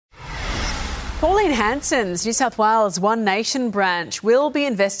Pauline Hanson's New South Wales One Nation branch will be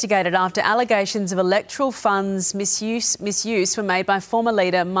investigated after allegations of electoral funds misuse were made by former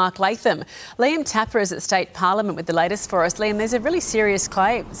leader Mark Latham. Liam Tapper is at State Parliament with the latest for us. Liam, these are really serious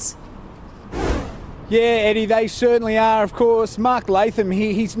claims. Yeah, Eddie, they certainly are. Of course, Mark Latham,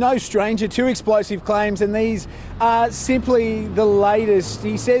 he's no stranger to explosive claims, and these are simply the latest.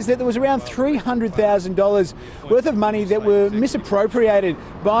 He says that there was around $300,000 worth of money that were misappropriated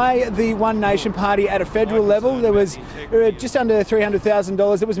by the One Nation Party at a federal level. There was just under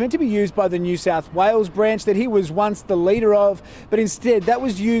 $300,000 that was meant to be used by the New South Wales branch that he was once the leader of, but instead that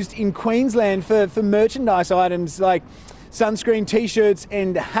was used in Queensland for merchandise items like sunscreen, T-shirts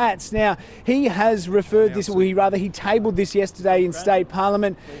and hats. Now, he has referred this, he tabled this yesterday in State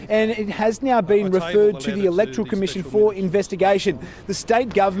Parliament, and it has now been referred to the Electoral Commission for investigation. The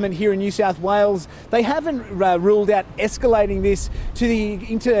state government here in New South Wales, they haven't ruled out escalating this to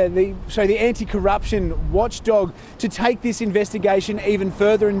the anti-corruption watchdog to take this investigation even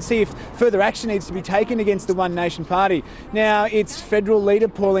further and see if further action needs to be taken against the One Nation Party. Now, it's federal leader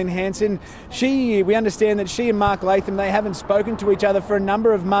Pauline Hanson. We understand that she and Mark Latham, they haven't spoken to each other for a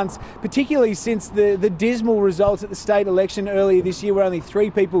number of months, particularly since the dismal results at the state election earlier this year, where only 3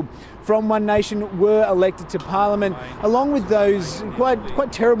 people from One Nation were elected to Parliament, along with those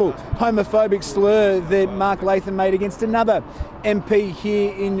quite terrible homophobic slur that Mark Latham made against another MP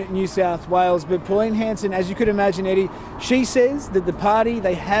here in New South Wales. But Pauline Hanson, as you could imagine, Eddie, she says that the party,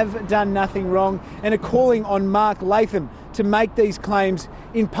 they have done nothing wrong and are calling on Mark Latham to make these claims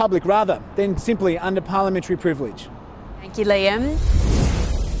in public rather than simply under parliamentary privilege. Thank you, Liam.